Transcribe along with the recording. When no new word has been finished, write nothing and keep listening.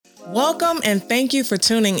Welcome and thank you for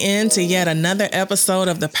tuning in to yet another episode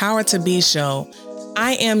of the Power to Be Show.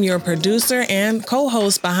 I am your producer and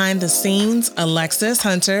co-host behind the scenes, Alexis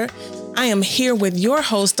Hunter. I am here with your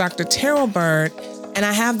host, Dr. Terrell Bird, and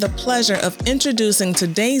I have the pleasure of introducing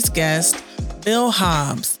today's guest, Bill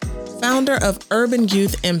Hobbs, founder of Urban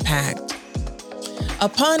Youth Impact.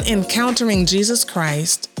 Upon encountering Jesus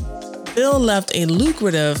Christ, Bill left a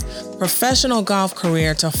lucrative professional golf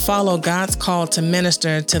career to follow God's call to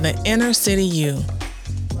minister to the inner city youth.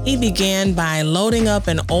 He began by loading up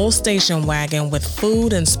an old station wagon with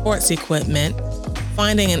food and sports equipment,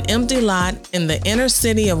 finding an empty lot in the inner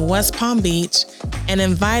city of West Palm Beach, and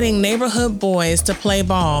inviting neighborhood boys to play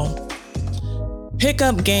ball.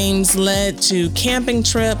 Pickup games led to camping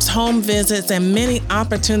trips, home visits, and many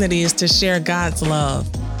opportunities to share God's love.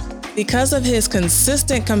 Because of his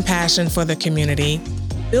consistent compassion for the community,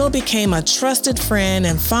 Bill became a trusted friend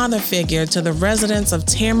and father figure to the residents of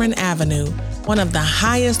Tamarind Avenue, one of the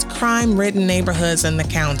highest crime-ridden neighborhoods in the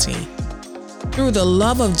county. Through the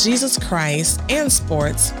love of Jesus Christ and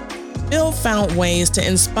sports, Bill found ways to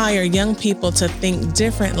inspire young people to think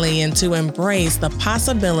differently and to embrace the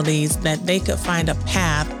possibilities that they could find a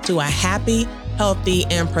path to a happy, healthy,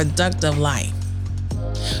 and productive life.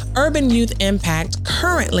 Urban Youth Impact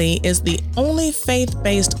currently is the only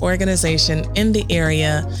faith-based organization in the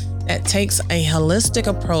area that takes a holistic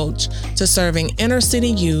approach to serving inner city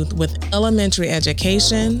youth with elementary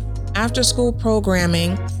education, after-school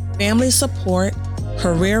programming, family support,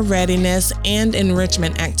 career readiness, and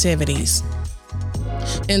enrichment activities.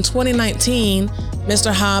 In 2019,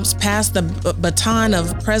 Mr. Hobbs passed the baton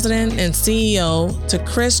of president and CEO to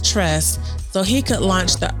Chris Tress so he could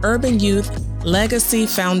launch the Urban Youth Legacy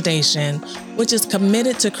Foundation, which is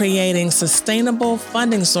committed to creating sustainable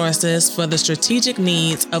funding sources for the strategic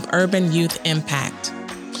needs of urban youth impact.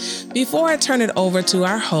 Before I turn it over to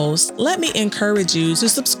our host, let me encourage you to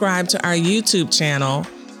subscribe to our YouTube channel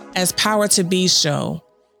as Power to Be Show.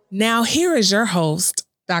 Now, here is your host,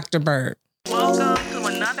 Dr. Bird. Welcome to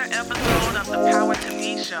another episode of the Power to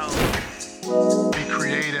Be Show. Be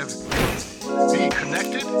creative, be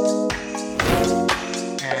connected,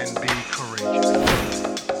 and be courageous.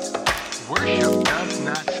 Worship does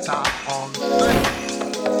not stop on Sunday.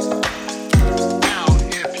 Now,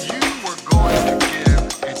 if you were going to give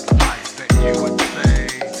advice that you would say,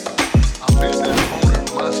 a business owner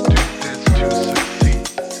must do this to succeed.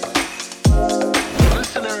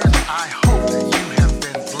 Listeners, I hope that you have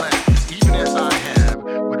been blessed, even as I have,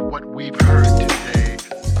 with what we've heard today.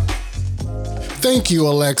 Thank you,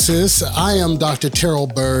 Alexis. I am Dr. Terrell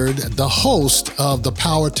Bird, the host of the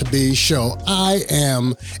Power to Be Show. I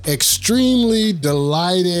am extremely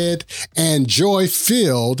delighted and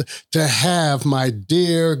joy-filled to have my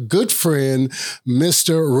dear good friend,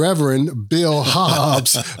 Mr. Reverend Bill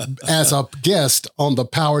Hobbs, as a guest on the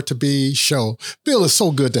Power to Be Show. Bill, it's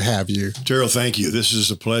so good to have you. Terrell, thank you. This is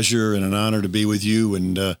a pleasure and an honor to be with you,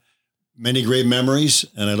 and many great memories,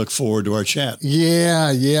 and I look forward to our chat.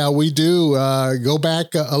 Yeah, we do. Go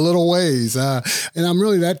back a little ways. And I'm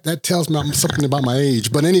really, that tells me something about my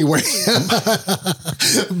age. But anyway,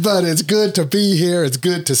 but it's good to be here. It's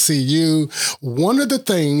good to see you. One of the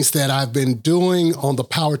things that I've been doing on the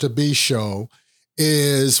Power to Be Show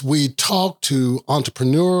is we talk to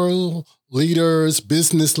entrepreneurial leaders,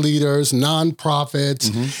 business leaders, nonprofits,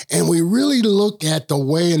 and we really look at the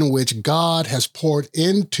way in which God has poured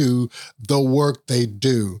into the work they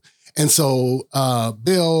do. And so,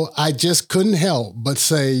 Bill, I just couldn't help but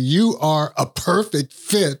say you are a perfect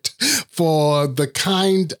fit for the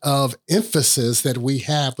kind of emphasis that we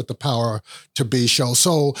have with the Power to Be Show.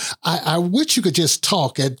 So I wish you could just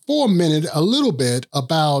talk for a minute a little bit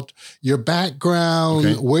about your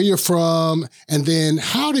background, where you're from, and then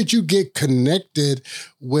how did you get connected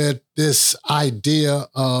with this idea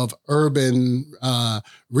of urban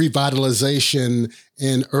revitalization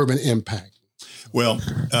and urban impact? Well,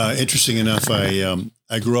 interesting enough,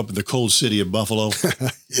 I grew up in the cold city of Buffalo,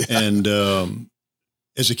 and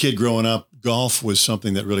as a kid growing up, golf was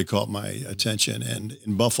something that really caught my attention. And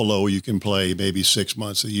in Buffalo, you can play maybe 6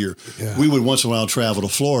 months a year. Yeah. We would once in a while travel to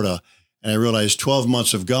Florida, and I realized 12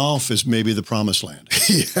 months of golf is maybe the promised land.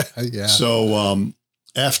 Yeah. So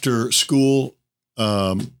after school,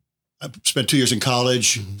 I spent 2 years in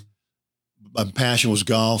college. My passion was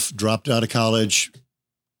golf. Dropped out of college.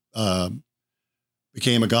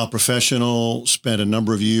 Became a golf professional, spent a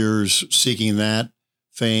number of years seeking that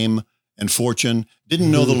fame and fortune. Didn't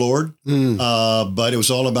know the Lord, but it was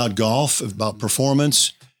all about golf, about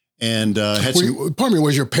performance. and had pardon me,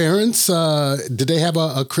 was your parents, did they have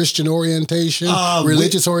a Christian orientation,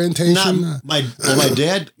 religious orientation? My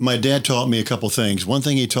dad taught me a couple things. One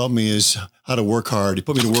thing he taught me is how to work hard. He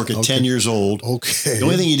put me to work at 10 years old. Okay. The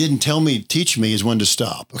only thing he didn't teach me is when to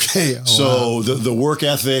stop. Okay. Oh, so wow. the work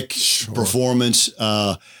ethic, performance,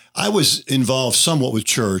 I was involved somewhat with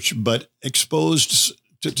church, but exposed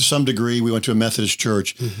to some degree. We went to a Methodist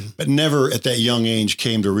church, but never at that young age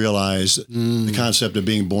came to realize the concept of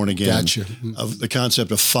being born again, of the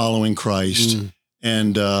concept of following Christ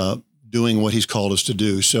and doing what he's called us to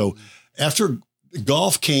do. So after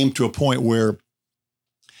golf came to a point where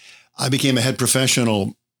I became a head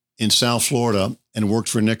professional in South Florida and worked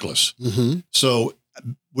for Nicklaus. So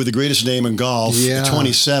with the greatest name in golf, at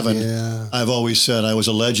 27, I've always said I was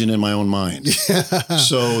a legend in my own mind.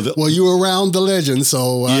 So, well, you were around the legend,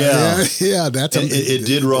 so that's it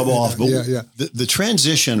did rub off. But the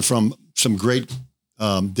transition from some great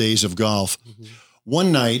days of golf.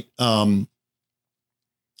 One night, I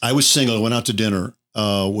was single. I went out to dinner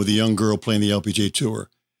with a young girl playing the LPGA Tour,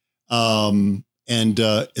 and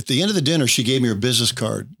at the end of the dinner, she gave me her business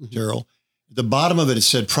card, Daryl. At the bottom of it, it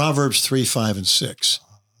said Proverbs 3, 5, and 6.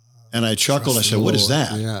 And I chuckled. I said, what is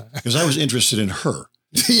that? Because I was interested in her.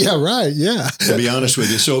 To be honest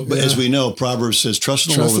with you. So as we know, Proverbs says, trust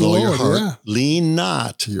in the Lord with all your heart. Lean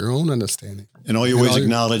not to your own understanding. In all your ways,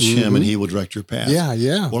 acknowledge him and he will direct your path.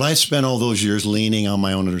 Well, I spent all those years leaning on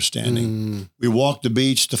my own understanding. We walked the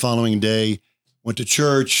beach the following day, went to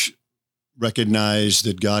church, recognized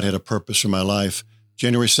that God had a purpose for my life.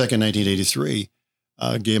 January 2nd, 1983.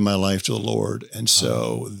 Gave my life to the Lord. And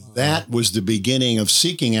so that was the beginning of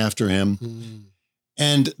seeking after him.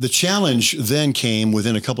 And the challenge then came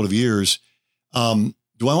within a couple of years. Do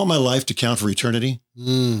I want my life to count for eternity?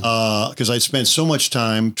 Because I'd spent so much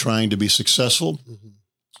time trying to be successful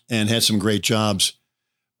and had some great jobs.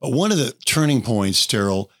 But one of the turning points,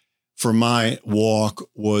 Terrell, for my walk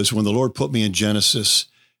was when the Lord put me in Genesis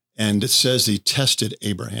and it says he tested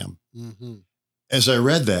Abraham. As I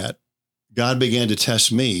read that, God began to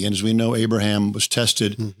test me. And as we know, Abraham was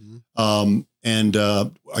tested. Are you going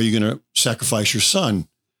to sacrifice your son?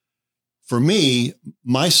 For me,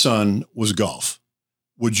 my son was golf.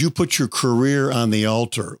 Would you put your career on the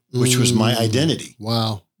altar, which was my identity?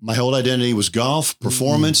 Wow. My whole identity was golf,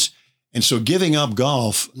 performance. And so giving up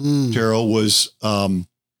golf, Terrell, was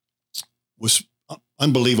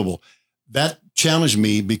unbelievable. That challenged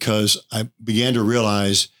me because I began to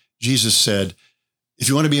realize Jesus said, if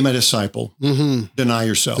you want to be my disciple, deny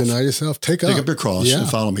yourself. Deny yourself. Take up your cross and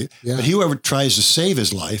follow me. But whoever tries to save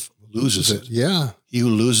his life loses it. He who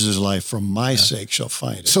loses his life for my sake shall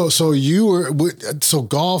find it. So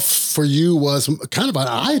golf for you was kind of an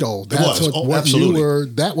idol. That's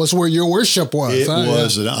absolutely. That was where your worship was. It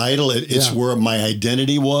was an idol. It's where my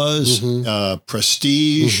identity was,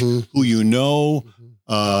 prestige, who you know.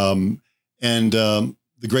 And the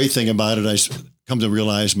great thing about it, I come to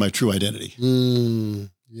realize my true identity.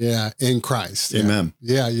 In Christ. Amen.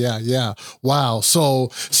 Wow. So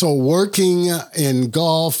working in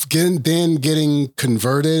golf, getting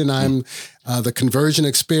converted, and I'm the conversion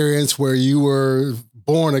experience where you were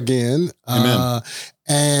born again. Amen.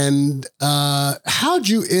 And how'd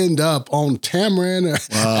you end up on Tamarind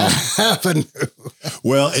Avenue?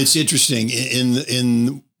 Well, it's interesting.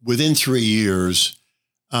 Within 3 years,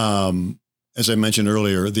 as I mentioned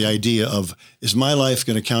earlier, the idea of, is my life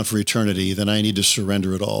going to count for eternity? Then I need to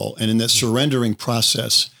surrender it all. And in that surrendering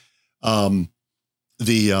process, I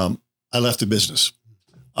left the business.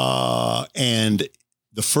 And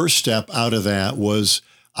the first step out of that was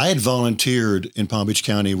I had volunteered in Palm Beach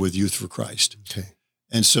County with Youth for Christ. Okay.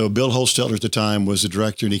 And so Bill Holstelter at the time was the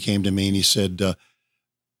director, and he came to me and he said,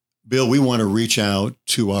 Bill, we want to reach out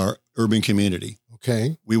to our urban community.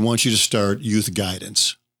 Okay. We want you to start youth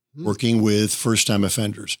guidance, working with first-time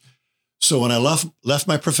offenders. So when I left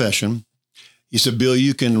my profession, he said, Bill,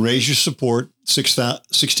 you can raise your support,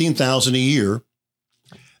 $16,000 a year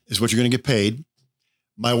is what you're going to get paid.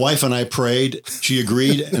 My wife and I prayed. She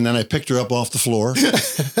agreed, and then I picked her up off the floor.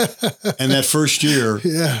 And that first year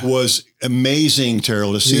was amazing,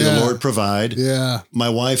 Terrell, to see the Lord provide. My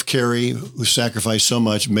wife, Carrie, who sacrificed so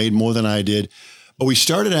much, made more than I did. But we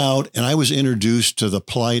started out, and I was introduced to the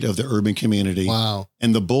plight of the urban community. Wow.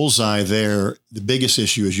 And the bullseye there, the biggest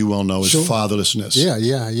issue, as you well know, is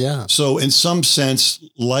fatherlessness. So in some sense,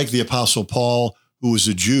 like the Apostle Paul, who was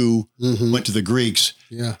a Jew, went to the Greeks.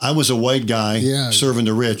 I was a white guy serving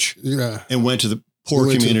the rich and went to the poor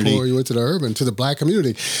community. You went to the urban, to the black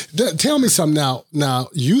community. Tell me something now. Now,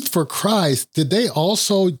 Youth for Christ, did they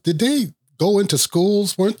go into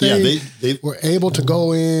schools, weren't they? Yeah, they were able to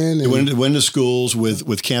go in. They went into schools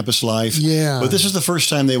with campus life. Yeah. But this is the first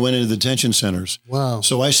time they went into detention centers. Wow.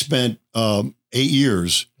 So I spent 8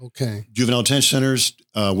 years juvenile detention centers,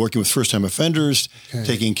 working with first-time offenders,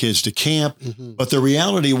 taking kids to camp. But the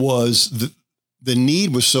reality was the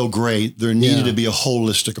need was so great, there needed to be a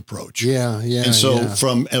holistic approach. And so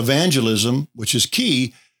from evangelism, which is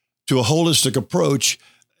key, to a holistic approach,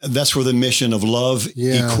 that's where the mission of love,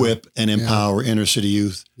 equip, and empower inner city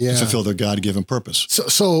youth to fulfill their God-given purpose.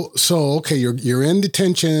 So okay, you're in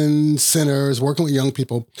detention centers, working with young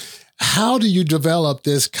people. How do you develop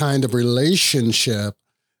this kind of relationship?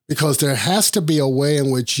 Because there has to be a way in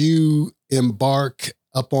which you embark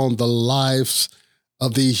upon the lives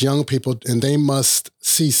of these young people, and they must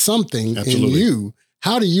see something in you.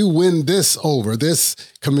 How do you win this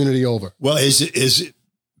community over? Well, is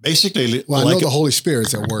basically, well, I know the Holy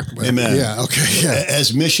Spirit's at work. But amen. Yeah. Okay. Yeah.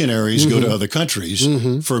 As missionaries go to other countries,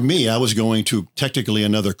 for me, I was going to technically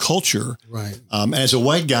another culture. Right. As a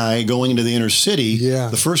white guy going into the inner city,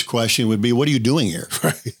 the first question would be, "What are you doing here?"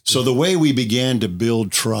 Right. So the way we began to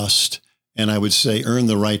build trust, and I would say earn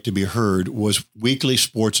the right to be heard, was weekly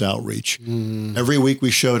sports outreach. Every week we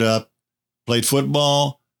showed up, played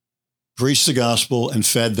football, preached the gospel, and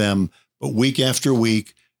fed them. But week after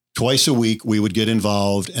week, twice a week, we would get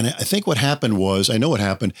involved. And I think what happened was, I know what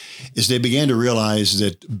happened, is they began to realize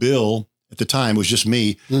that Bill, at the time, was just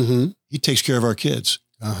me. He takes care of our kids.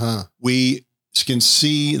 We can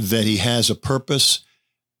see that he has a purpose.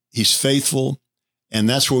 He's faithful. And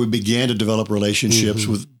that's where we began to develop relationships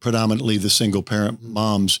with predominantly the single parent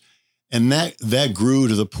moms. And that grew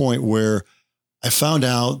to the point where I found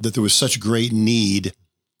out that there was such great need.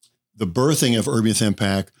 The birthing of Urban Youth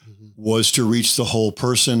Impact was to reach the whole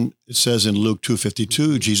person. It says in Luke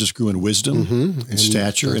 2:52, Jesus grew in wisdom and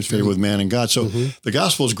stature and favor with man and God. So the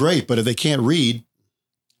gospel is great, but if they can't read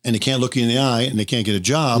and they can't look you in the eye and they can't get a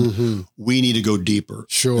job, we need to go deeper.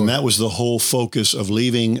 Sure. And that was the whole focus of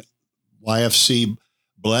leaving YFC.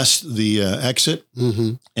 Blessed the exit,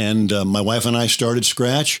 and my wife and I started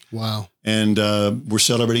Scratch. Wow! And we're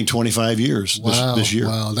celebrating 25 years this year.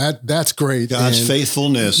 Wow, that's great. God's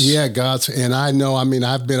faithfulness. Yeah, and I know. I mean,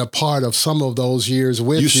 I've been a part of some of those years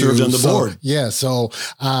with you. You served on the board. Yeah, so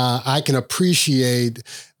I can appreciate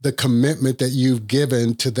the commitment that you've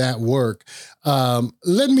given to that work.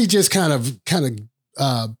 Let me just kind of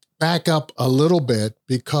back up a little bit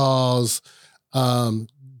because.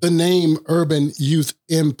 The name Urban Youth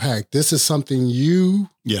Impact. This is something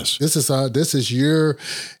Yes. This is your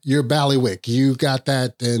bailiwick. You got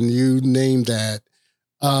that, and you named that.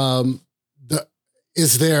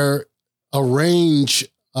 Is there a range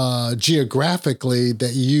geographically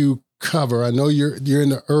that you cover? I know you're in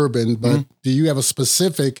the urban, but do you have a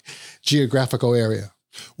specific geographical area?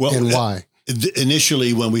 Well, and why?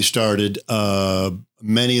 Initially, when we started,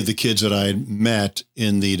 many of the kids that I had met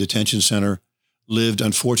in the detention center lived,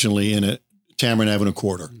 unfortunately, in a Tamarind Avenue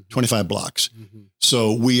corridor, 25 blocks.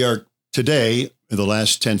 So we are today, in the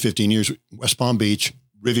last 10, 15 years, West Palm Beach,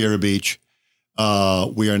 Riviera Beach.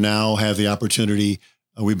 We are now have the opportunity.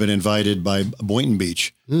 We've been invited by Boynton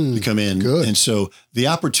Beach to come in. Good. And so the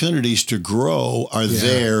opportunities to grow are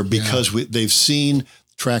there because they've seen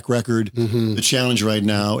track record. The challenge right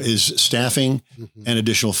now is staffing and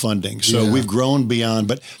additional funding. So we've grown beyond,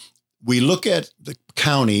 but we look at the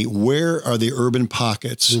county, where are the urban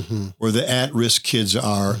pockets where the at-risk kids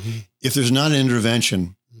are? If there's not an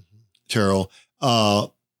intervention, Terrell,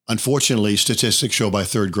 unfortunately, statistics show by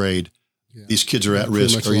third grade, these kids are at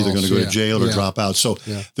risk, are either going to go to jail or drop out. So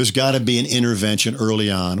there's got to be an intervention early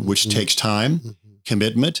on, which takes time,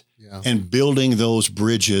 commitment, and building those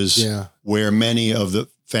bridges where many of the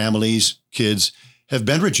families, kids have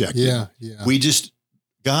been rejected. We just...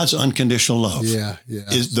 God's unconditional love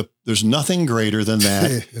there's nothing greater than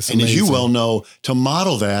that. And as you well know, to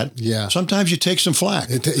model that, sometimes you take some flack.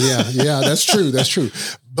 That's true. That's true.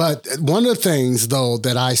 But one of the things, though,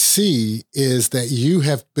 that I see is that you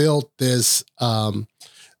have built this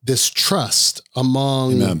this trust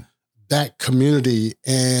among that community.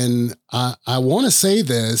 And I want to say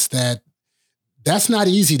this, that's not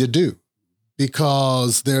easy to do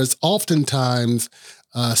because there's oftentimes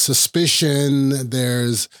suspicion.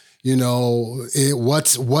 There's,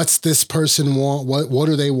 what's this person want? What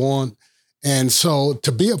do they want? And so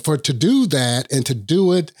to do that and to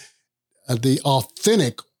do it the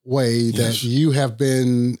authentic way that you have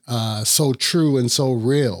been so true and so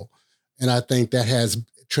real, and I think that has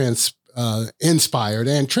inspired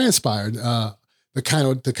and transpired the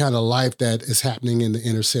kind of life that is happening in the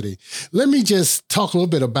inner city. Let me just talk a little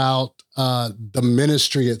bit about the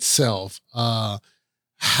ministry itself.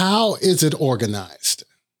 How is it organized?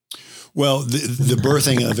 Well, the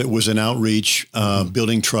birthing of it was an outreach,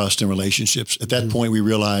 building trust and relationships. At that point, we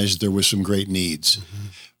realized there was some great needs.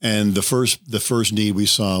 And the first need we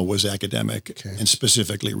saw was academic and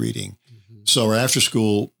specifically reading. So our after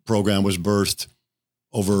school program was birthed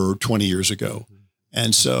over 20 years ago.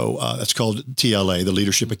 And so that's called TLA, the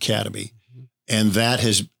Leadership Academy. And that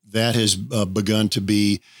has begun to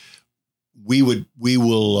be, we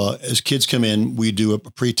will, as kids come in, we do a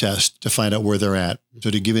pretest to find out where they're at. So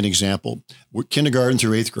to give you an example, we're kindergarten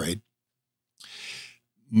through 8th grade.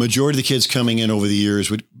 Majority of the kids coming in over the years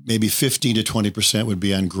would maybe 15 to 20% would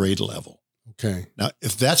be on grade level. Okay. Now,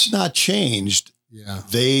 if that's not changed,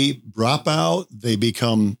 they drop out, they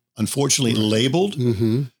become unfortunately labeled.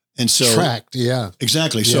 And so tracked.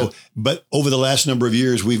 Exactly. So, but over the last number of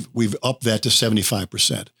years, we've upped that to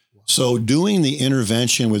 75%. So doing the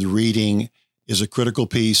intervention with reading is a critical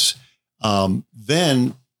piece.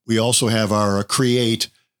 Then we also have our Create.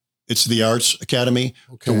 It's the Arts Academy,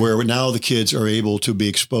 to where now the kids are able to be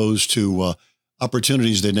exposed to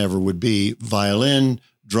opportunities they never would be. Violin,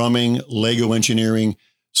 drumming, Lego engineering.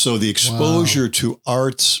 So the exposure to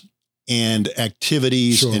arts and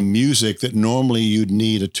activities and music that normally you'd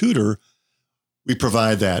need a tutor, we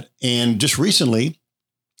provide that. And just recently,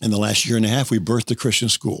 in the last year and a half, we birthed a Christian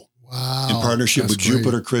school. In partnership with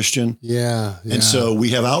Jupiter Christian. And so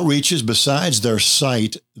we have outreaches besides their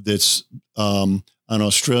site that's on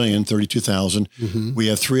Australian, 32,000. We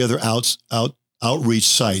have 3 other outreach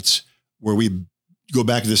sites where we go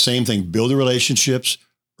back to the same thing, build the relationships,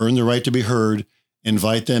 earn the right to be heard,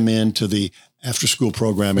 invite them into the after school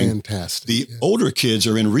programming. Fantastic. The older kids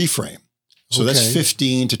are in Reframe. So that's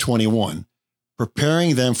 15 to 21,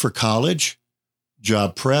 preparing them for college,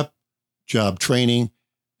 job prep, job training.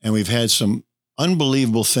 And we've had some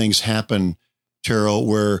unbelievable things happen, Terrell,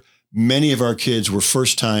 where many of our kids were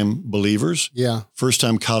first-time believers,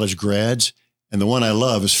 first-time college grads. And the one I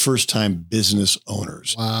love is first-time business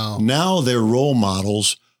owners. Wow. Now they're role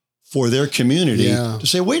models for their community to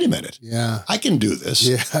say, wait a minute, I can do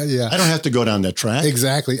this. I don't have to go down that track.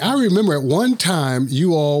 Exactly. I remember at one time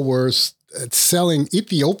you all were selling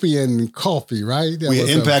Ethiopian coffee, right?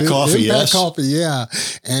 Impact Coffee, Impact Coffee, yeah.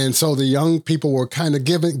 And so the young people were kind of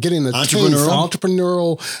getting a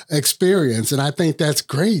entrepreneurial experience. And I think that's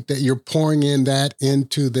great that you're pouring in that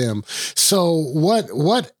into them. So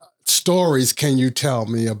what stories can you tell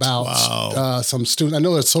me about some students? I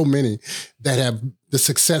know there's so many that have the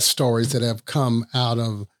success stories that have come out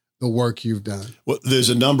of the work you've done. Well, there's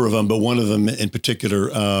a number of them, but one of them in particular,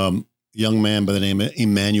 young man by the name of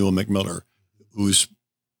Emmanuel McMiller, who's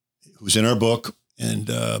in our book. And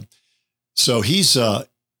so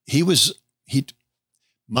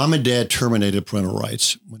mom and dad terminated parental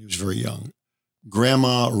rights when he was very young.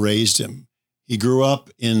 Grandma raised him. He grew up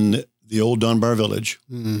in the old Dunbar Village,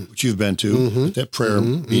 which you've been to, at that prayer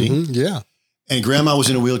meeting. And grandma was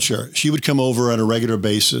in a wheelchair. She would come over on a regular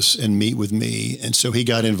basis and meet with me. And so he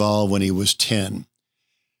got involved when he was 10.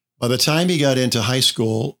 By the time he got into high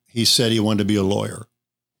school, he said he wanted to be a lawyer.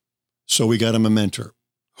 So we got him a mentor.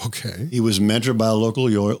 Okay. He was mentored by a local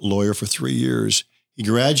lawyer for 3 years. He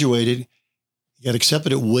graduated. He got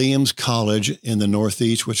accepted at Williams College in the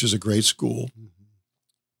Northeast, which is a great school.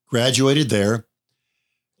 Graduated there.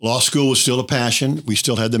 Law school was still a passion. We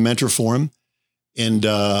still had the mentor for him. And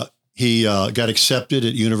he got accepted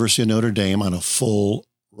at University of Notre Dame on a full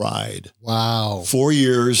ride. Wow. 4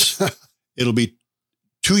 years. It'll be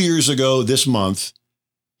 2 years ago this month.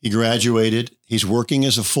 He graduated. He's working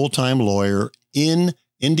as a full-time lawyer in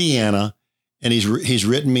Indiana. And he's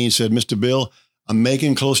written me and said, Mr. Bill, I'm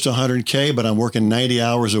making close to 100K, but I'm working 90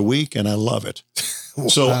 hours a week and I love it.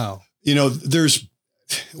 So, I've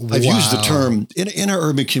used the term in our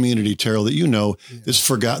urban community, Terrell, that it's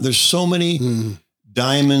forgotten. There's so many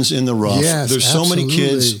diamonds in the rough. Yes, there's so many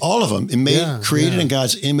kids, all of them, created in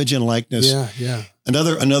God's image and likeness.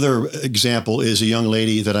 Another example is a young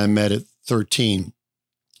lady that I met at 13.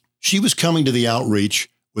 She was coming to the outreach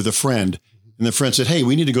with a friend, and the friend said, hey,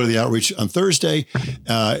 we need to go to the outreach on Thursday.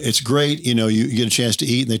 It's great. You get a chance to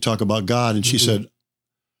eat and they talk about God. And she said,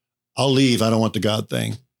 I'll leave. I don't want the God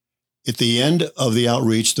thing. At the end of the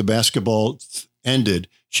outreach, the basketball ended.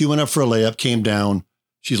 She went up for a layup, came down.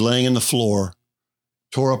 She's laying on the floor,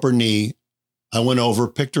 tore up her knee. I went over,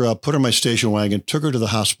 picked her up, put her in my station wagon, took her to the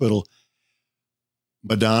hospital.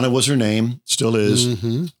 Madonna was her name, still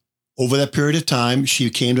is. Over that period of time, she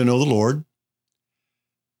came to know the Lord.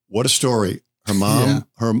 What a story. Her mom,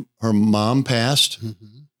 her mom passed.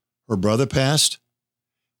 Her brother passed.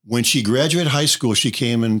 When she graduated high school, she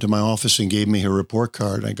came into my office and gave me her report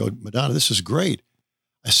card. I go, Madonna, this is great.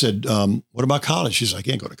 I said, what about college? She's like, I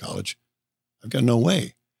can't go to college. I've got no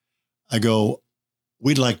way. I go,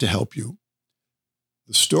 we'd like to help you.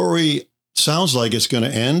 The story sounds like it's going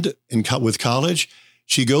to end with college.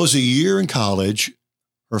 She goes a year in college.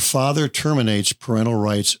 Her father terminates parental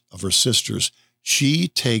rights of her sisters. She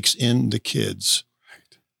takes in the kids.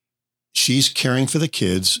 Right. She's caring for the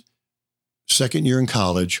kids. Second year in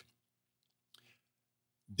college.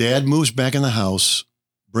 Dad moves back in the house,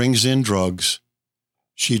 brings in drugs.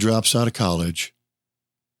 She drops out of college.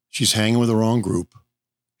 She's hanging with the wrong group.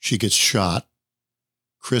 She gets shot.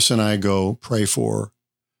 Chris and I go pray for her.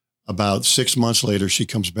 About 6 months later, she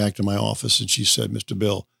comes back to my office and she said, Mr.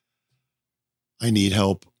 Bill, I need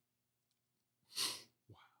help.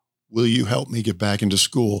 Will you help me get back into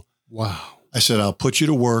school? Wow. I said, I'll put you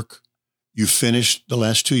to work. You finished the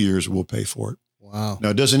last 2 years. We'll pay for it. Wow. Now,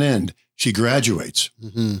 it doesn't end. She graduates.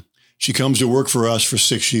 Mm-hmm. She comes to work for us for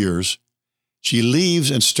 6 years. She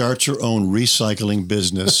leaves and starts her own recycling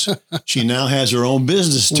business. She now has her own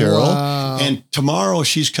business, Terrell. Wow. And tomorrow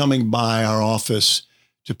she's coming by our office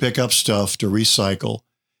to pick up stuff to recycle.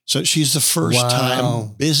 So she's the first time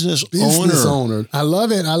business owner. I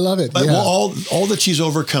love it. I love it. But all that she's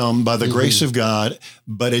overcome by the grace of God.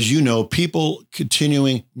 But as you know, people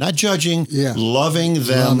continuing, not judging, loving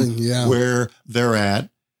them where they're at,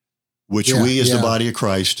 which we as the body of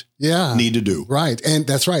Christ need to do. Right. And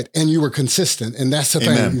that's right. And you were consistent. And that's the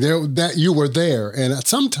thing, that you were there. And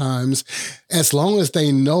sometimes, as long as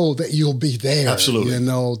they know that you'll be there, absolutely,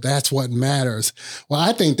 that's what matters. Well,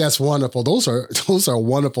 I think that's wonderful. Those are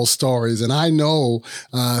wonderful stories. And I know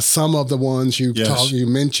some of the ones you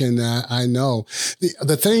mentioned, I know.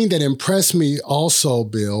 The thing that impressed me also,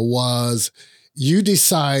 Bill, was you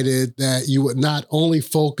decided that you would not only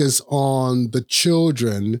focus on the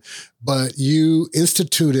children, but you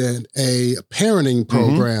instituted a parenting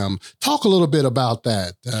program. Mm-hmm. Talk a little bit about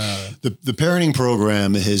that. The parenting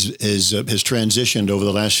program has transitioned over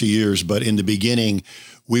the last few years, but in the beginning,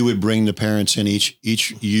 we would bring the parents in each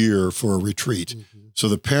year for a retreat. Mm-hmm. So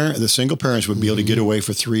the single parents would be able to get away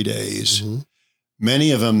for 3 days. Mm-hmm.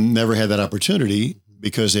 Many of them never had that opportunity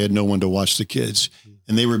because they had no one to watch the kids.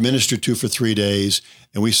 And they were ministered to for 3 days,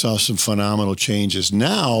 and we saw some phenomenal changes.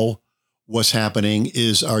 Now, what's happening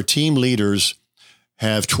is our team leaders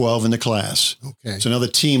have 12 in the class. Okay. So now the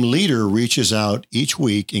team leader reaches out each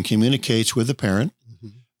week and communicates with the parent.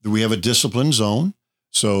 Mm-hmm. We have a discipline zone.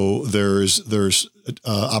 So there's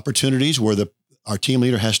opportunities where our team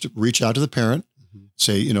leader has to reach out to the parent,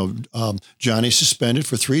 say, Johnny's suspended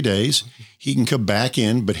for 3 days. He can come back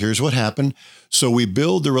in, but here's what happened. So we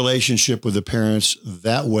build the relationship with the parents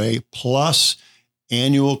that way, plus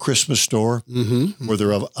annual Christmas store where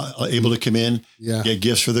they're able to come in, get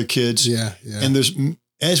gifts for their kids. Yeah. And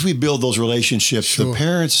as we build those relationships, the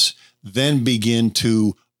parents then begin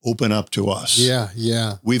to open up to us.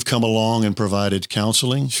 Yeah. We've come along and provided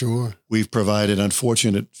counseling. Sure. We've provided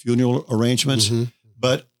unfortunate funeral arrangements. Mm-hmm.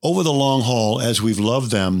 But over the long haul, as we've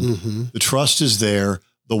loved them, the trust is there.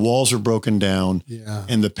 The walls are broken down. Yeah.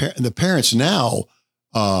 And the parents now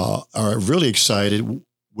are really excited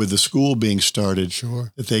with the school being started.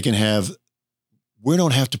 Sure. That they can we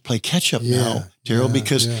don't have to play catch up now, Terrell,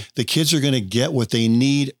 because the kids are going to get what they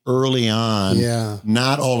need early on. Yeah.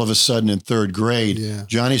 Not all of a sudden in third grade. Yeah.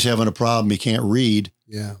 Johnny's having a problem. He can't read.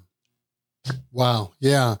 Yeah. Wow.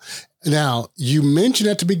 Yeah. Now, you mentioned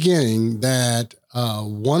at the beginning that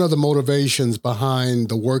one of the motivations behind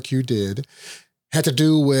the work you did had to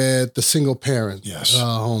do with the single parent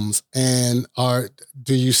homes. And are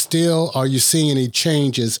you seeing any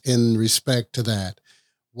changes in respect to that?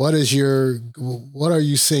 What are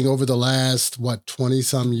you seeing over the last, 20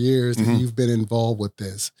 some years that you've been involved with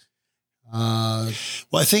this? Well,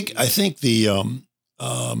 I think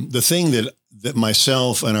the thing that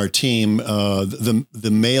myself and our team, the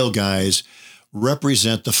male guys,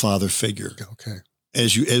 represent the father figure. Okay.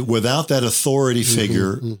 Without that authority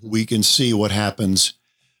figure, we can see what happens.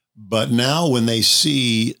 But now when they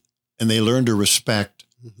see and they learn to respect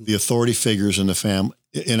the authority figures in the family,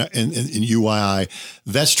 in UII,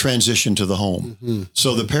 that's transitioned to the home.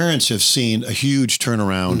 So the parents have seen a huge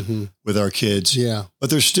turnaround with our kids. Yeah. But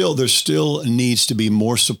there still needs to be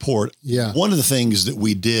more support. Yeah. One of the things that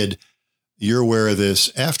we did, you're aware of this,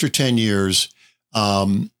 after 10 years,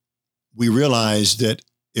 we realized that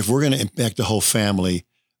if we're going to impact the whole family,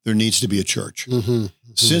 there needs to be a church.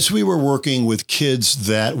 Since we were working with kids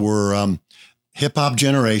that were hip hop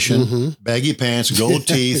generation, baggy pants, gold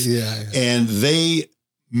teeth, and they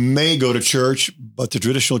may go to church, but the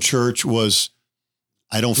traditional church was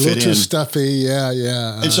I don't a fit little in. Too stuffy.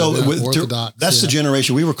 Yeah. And so Orthodox, that's the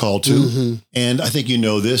generation we were called to. Mm-hmm. And I think you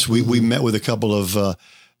know this. We met with a couple of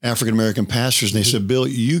African-American pastors, and they said, Bill,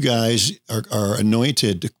 you guys are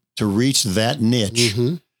anointed to reach that niche.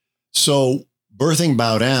 Mm-hmm. So birthing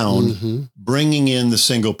Bow Down, Mm-hmm. bringing in the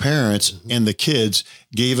single parents and the kids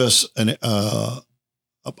gave us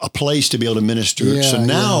a place to be able to minister. Yeah, so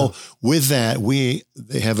now with that,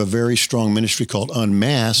 they have a very strong ministry called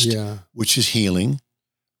Unmasked, which is healing,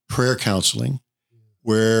 prayer counseling,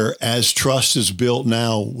 where as trust is built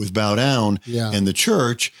now with Bow Down and the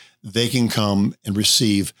church, they can come and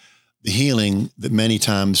receive the healing that many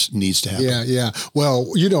times needs to happen. Yeah.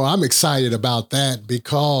 Well, I'm excited about that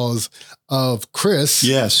because of Chris.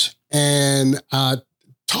 Yes. And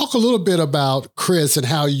talk a little bit about Chris and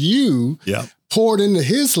how you poured into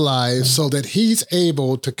his life so that he's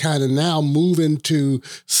able to kind of now move into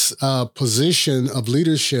a position of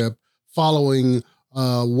leadership following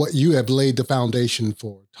what you have laid the foundation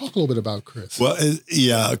for. Talk a little bit about Chris. Well,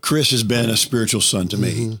 Chris has been a spiritual son to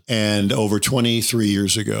me. And over 23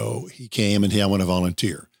 years ago, he came and I want to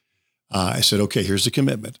volunteer. I said, okay, here's the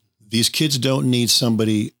commitment. These kids don't need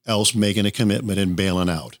somebody else making a commitment and bailing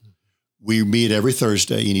out. We meet every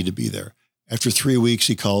Thursday. You need to be there. After 3 weeks,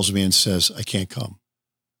 he calls me and says, I can't come.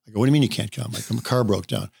 I go, what do you mean you can't come? My car broke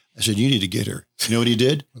down. I said, you need to get here. You know what he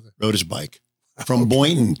did? Rode his bike. From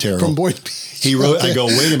Boynton, Terrell. From Boynton. He wrote, I go,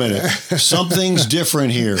 wait a minute. Something's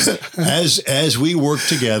different here. As we worked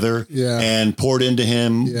together and poured into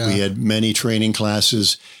him, we had many training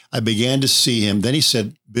classes. I began to see him. Then he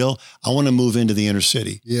said, Bill, I want to move into the inner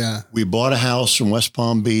city. Yeah. We bought a house from West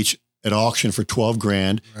Palm Beach at auction for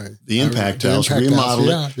 $12,000. Right. The Impact House, remodeled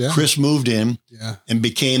it. Yeah. Chris moved in and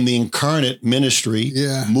became the Incarnate Ministry,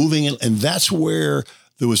 moving in. And that's where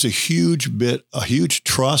there was a huge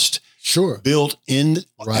trust built in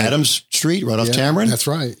Adams Street, right off Tamarind. That's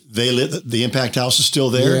right. They lit the Impact House is still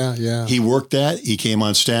there. Yeah. He worked that. He came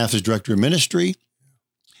on staff as director of ministry.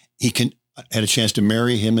 He had a chance to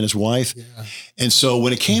marry him and his wife. Yeah. And so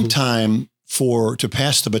when it came time to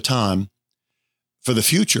pass the baton for the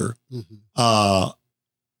future, I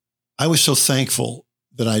was so thankful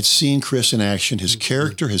that I'd seen Chris in action, his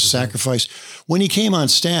character, his sacrifice. When he came on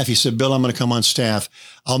staff, he said, Bill, I'm going to come on staff.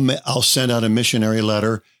 I'll send out a missionary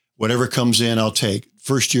letter. Whatever comes in, I'll take.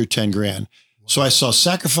 First year, $10,000. So I saw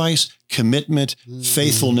sacrifice, commitment,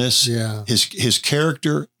 faithfulness, his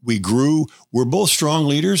character. We grew. We're both strong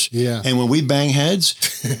leaders. Yeah. And when we bang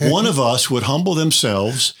heads, one of us would humble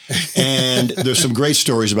themselves. And there's some great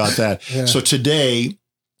stories about that. Yeah. So today,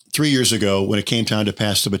 3 years ago, when it came time to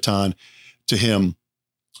pass the baton to him,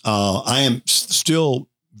 I am still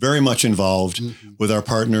very much involved with our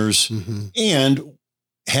partners, and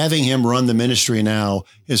having him run the ministry now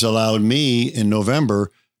has allowed me in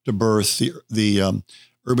November to birth the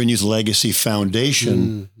Urban Youth Legacy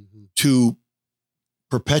Foundation to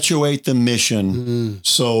perpetuate the mission.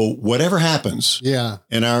 So whatever happens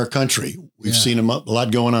in our country, we've seen a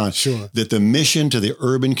lot going on, that the mission to the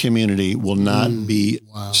urban community will not be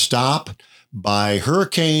stopped by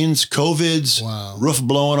hurricanes, COVIDs, roof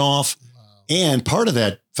blowing off. And part of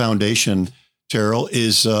that foundation, Terrell,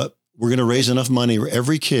 is we're going to raise enough money where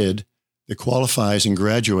every kid that qualifies and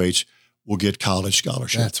graduates will get college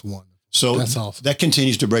scholarship. That's wonderful. So that's awesome. That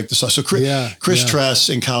continues to break the sauce. So Chris Tress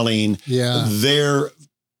and Colleen, they're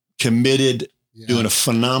committed, doing a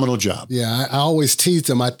phenomenal job. Yeah, I always tease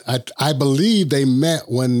them. I believe they met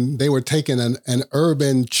when they were taking an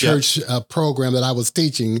urban church program that I was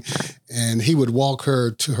teaching, and he would walk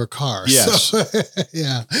her to her car. Yes. So,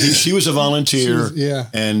 she was a volunteer.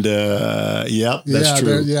 And that's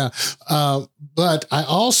true. But I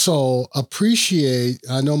also appreciate,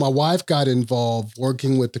 I know my wife got involved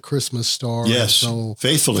working with the Christmas Star. Yes, so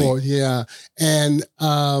faithfully. And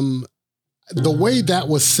the way that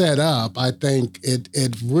was set up, I think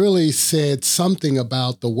it really said something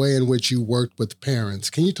about the way in which you worked with parents.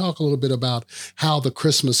 Can you talk a little bit about how the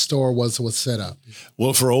Christmas Store was set up?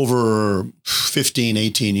 Well, for over 15,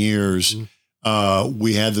 18 years,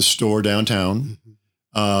 we had the store downtown.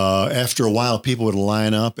 After a while, people would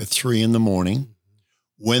line up at 3 a.m.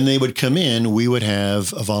 When they would come in, we would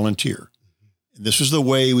have a volunteer. This was the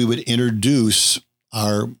way we would introduce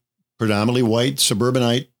our predominantly white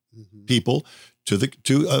suburbanite people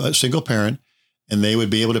to a single parent, and they would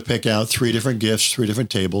be able to pick out 3 different gifts, 3 different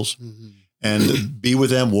tables, and be with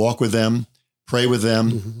them, walk with them, pray with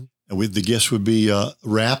them, and the gifts would be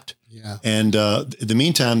wrapped. Yeah. And in the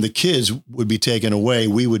meantime, the kids would be taken away.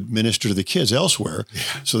 We would minister to the kids elsewhere,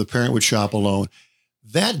 so the parent would shop alone.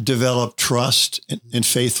 That developed trust and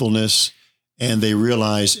faithfulness, and they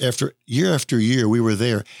realized after year we were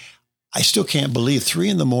there. I still can't believe 3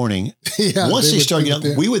 a.m. Yeah, Once they started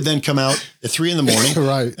getting out, we would then come out at 3 a.m.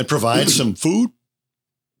 Right. and provide some food.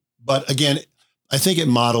 But again, I think it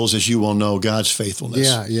models, as you well know, God's faithfulness.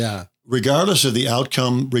 Yeah, yeah. Regardless of the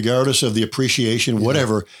outcome, regardless of the appreciation,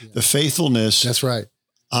 whatever, the faithfulness That's right.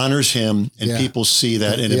 honors him, and people see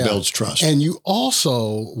that, and it builds trust. And you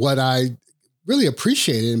also, what I really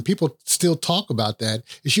appreciated, and people still talk about that,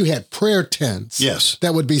 is you had prayer tents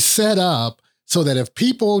that would be set up so that if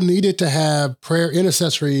people needed to have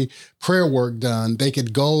intercessory prayer work done, they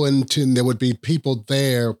could go into, and there would be people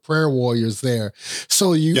there, prayer warriors there.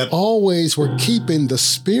 So you always were keeping the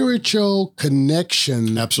spiritual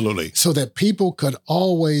connection. Absolutely. So that people could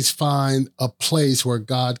always find a place where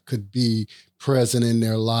God could be present in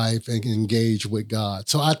their life and engage with God.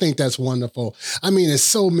 So I think that's wonderful. I mean, there's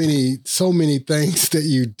so many things that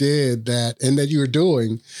you did and that you're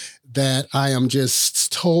doing that I am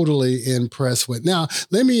just totally impressed with. Now,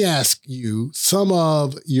 let me ask you some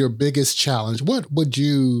of your biggest challenge. What would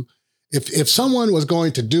you, if someone was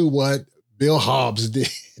going to do what Bill Hobbs did,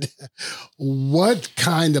 what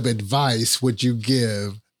kind of advice would you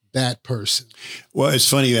give that person? Well, it's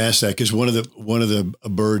funny you ask that, because one of the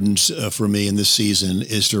burdens for me in this season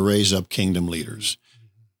is to raise up kingdom leaders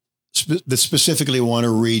that specifically want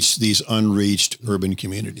to reach these unreached urban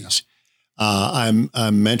communities. I'm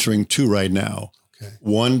mentoring 2 right now. Okay.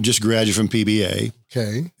 One just graduated from PBA.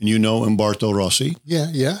 Okay. And you know Umberto Rossi.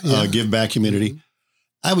 Yeah. Give Back Community. Mm-hmm.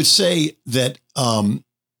 I would say that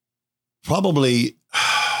probably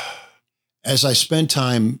as I spend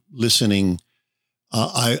time listening,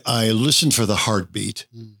 I listen for the heartbeat.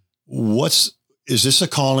 Is this a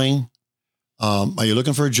calling? Are you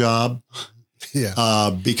looking for a job?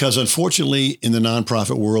 Yeah. Because unfortunately in the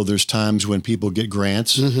nonprofit world, there's times when people get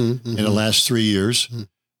grants and it lasts 3 years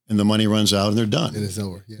and the money runs out and they're done. It is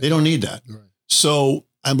over. Yeah. They don't need that. Right. So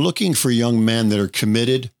I'm looking for young men that are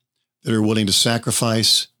committed, that are willing to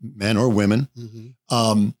sacrifice, men or women.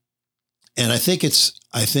 And I think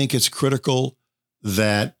it's critical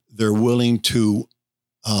that they're willing to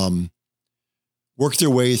work their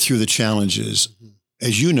way through the challenges.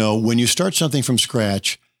 As you know, when you start something from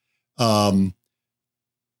scratch,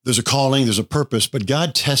 there's a calling, there's a purpose, but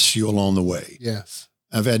God tests you along the way. Yes.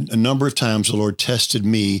 I've had a number of times the Lord tested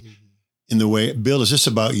me in the way, Bill, is this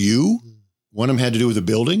about you? One of them had to do with the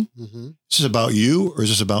building. Is this about you, or is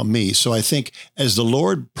this about me? So I think as the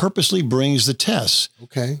Lord purposely brings the tests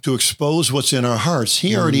to expose what's in our hearts,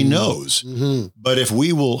 he already knows. But if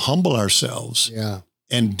we will humble ourselves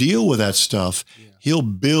and deal with that stuff, he'll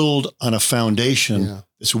build on a foundation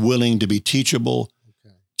that's willing to be teachable,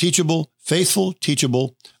 faithful,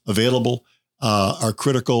 teachable, available, are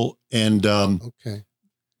critical. And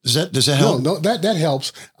does that help? No, that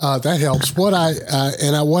helps. That helps. What I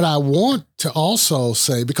want to also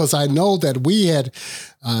say, because I know that we had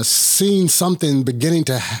seen something begin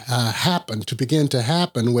to happen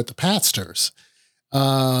with the pastors,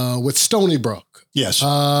 with Stony Brook. Yes.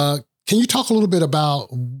 Can you talk a little bit about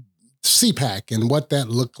CPAC and what that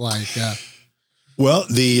looked like? Well,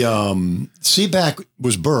 the CPAC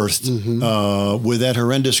was birthed with that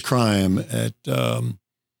horrendous crime at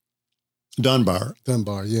Dunbar.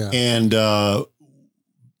 Yeah. And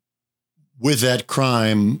with that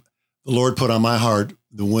crime, the Lord put on my heart,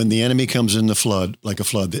 when the enemy comes in like a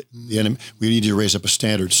flood, the enemy, we need to raise up a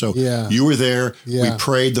standard. So you were there. We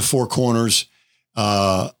prayed the 4 corners,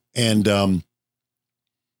 and there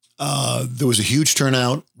was a huge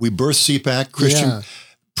turnout. We birthed CPAC, Christian.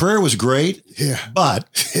 Prayer was great, but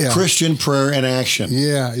Christian prayer and action.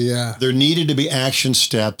 There needed to be action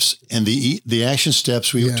steps, and the action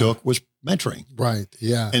steps we took was mentoring. Right,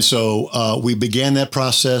 And so we began that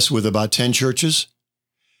process with about 10 churches.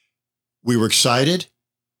 We were excited,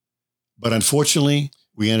 but unfortunately,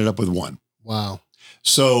 we ended up with 1. Wow.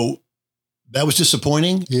 So that was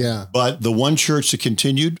disappointing. But the one church that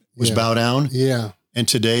continued was Bow Down. And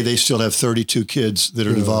today they still have 32 kids that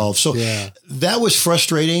are involved. So that was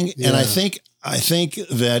frustrating. And I think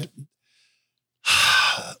that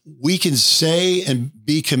we can say and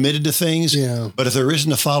be committed to things, but if there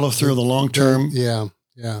isn't a follow through in the long term, it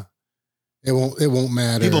won't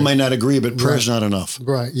matter. People may not agree, but prayer is not enough.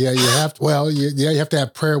 Right. Yeah. You have to, you have to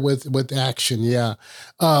have prayer with action. Yeah.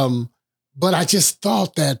 But I just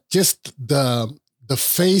thought that just the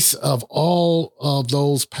face of all of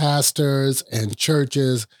those pastors and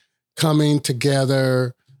churches coming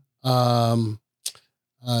together to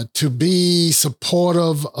be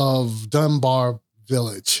supportive of Dunbar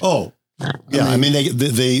Village. Oh, yeah. I mean,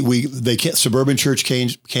 they can't, suburban church came,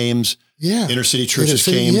 inner city churches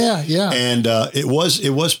came. And it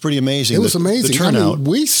was pretty amazing. It was amazing. The turnout. I mean,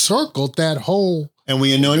 we circled that whole And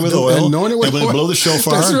we anointed with oil. Anointed with and we oil. blow the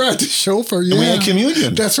shofar. That's right, the shofar, yeah. And we had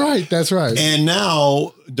communion. That's right, that's right. And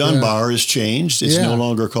now Dunbar has changed. It's no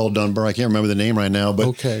longer called Dunbar. I can't remember the name right now. But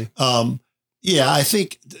okay. I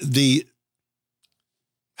think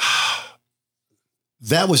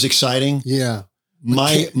that was exciting. Yeah.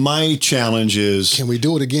 My challenge is, can we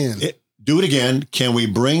do it again? Do it again. Can we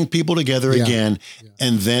bring people together again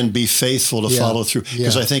and then be faithful to follow through?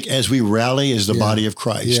 Because I think as we rally as the body of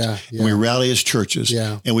Christ, and we rally as churches,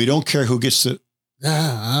 and we don't care who gets the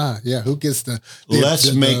who gets the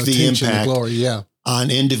let's make the impact the glory,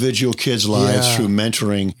 on individual kids' lives through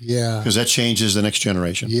mentoring, because that changes the next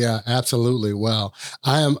generation. Yeah, absolutely. Well,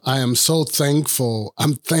 I am so thankful.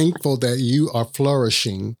 I'm thankful that you are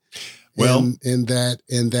flourishing. In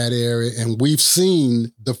that area, and we've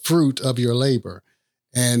seen the fruit of your labor,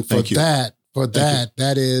 and for that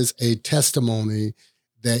is a testimony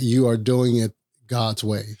that you are doing it God's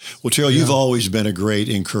way. Well, Terrell, you've always been a great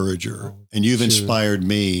encourager, and you've inspired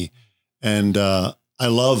me, and I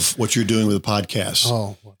love what you're doing with the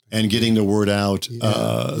podcast. And getting the word out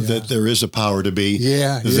that there is a power to be.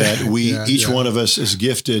 That we each one of us is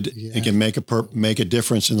gifted and can make a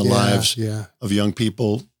difference in the lives of young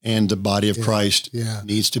people, and the body of Christ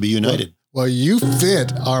needs to be united. Well, you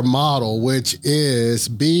fit our model, which is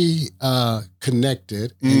be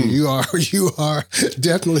connected, and you are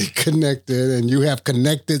definitely connected, and you have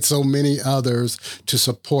connected so many others to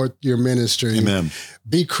support your ministry. Amen.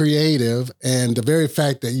 Be creative, and the very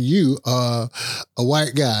fact that you, a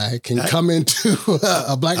white guy, can come into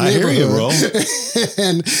a black neighborhood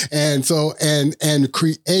and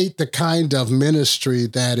create the kind of ministry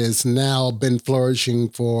that has now been flourishing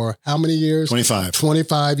for how many years?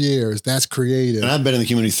 25 years. That's creative. And I've been in the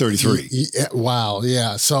community 33. Wow.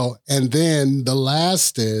 Yeah. So, and then the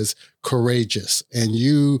last is courageous. And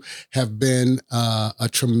you have been a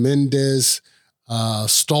tremendous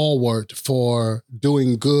stalwart for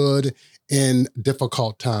doing good in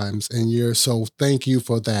difficult times. And so thank you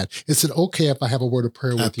for that. Is it okay if I have a word of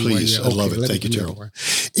prayer with you? Please. I love it. Thank you, Terrell.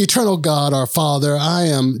 Eternal God, our Father, I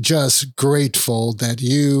am just grateful that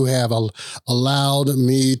you have allowed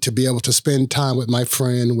me to be able to spend time with my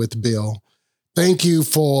friend, with Bill. Thank you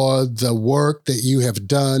for the work that you have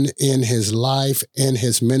done in his life and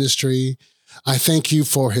his ministry. I thank you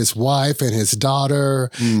for his wife and his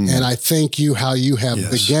daughter. And I thank you how you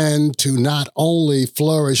have begun to not only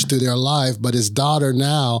flourish through their life, but his daughter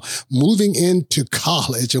now moving into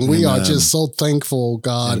college. And we are just so thankful,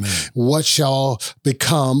 God, what shall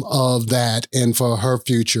become of that and for her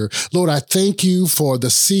future. Lord, I thank you for the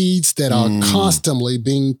seeds that are constantly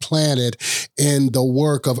being planted in the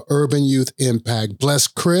work of Urban Youth Impact. Bless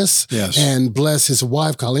Chris and bless his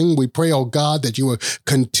wife, Colleen. We pray, oh God, that you will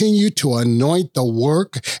continue to anoint the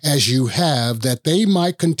work as you have, that they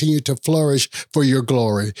might continue to flourish for your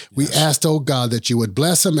glory. We ask, oh God, that you would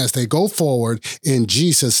bless them as they go forward. In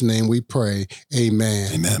Jesus' name we pray.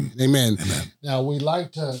 Amen. Amen. Amen. Amen. Now, we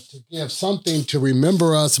like to give something to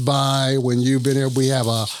remember us by when you've been here. We have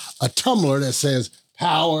a tumbler that says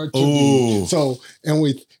power to be. So, and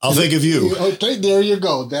I'll think of you. Okay, there you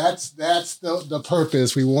go. That's the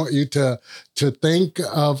purpose. We want you to think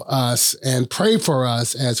of us and pray for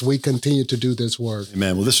us as we continue to do this work.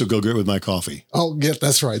 Amen. Well, this will go great with my coffee. Oh, yeah,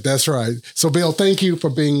 that's right. That's right. So, Bill, thank you for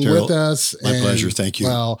being Terrell, with us. My pleasure. Thank you.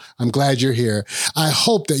 Well, I'm glad you're here. I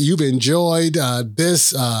hope that you've enjoyed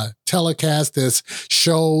this telecast, this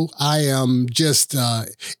show. I am just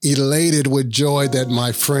elated with joy that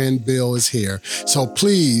my friend Bill is here. So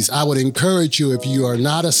please, I would encourage you, if you are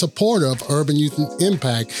not a supporter of Urban Youth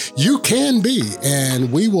Impact, you can be,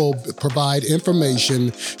 and we will provide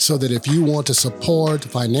information so that if you want to support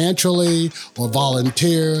financially or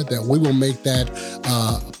volunteer, that we will make that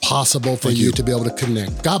possible for you to be able to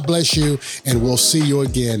connect. God bless you, and we'll see you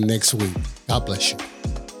again next week. God bless you.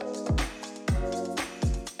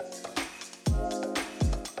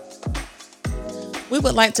 We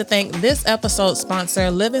would like to thank this episode's sponsor,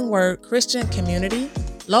 Living Word Christian Community,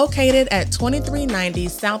 located at 2390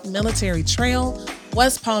 South Military Trail,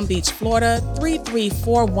 West Palm Beach, Florida,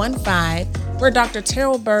 33415, where Dr.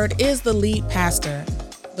 Terrell Bird is the lead pastor.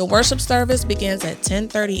 The worship service begins at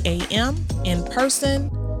 10:30 a.m. in person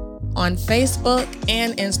on Facebook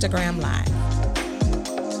and Instagram Live.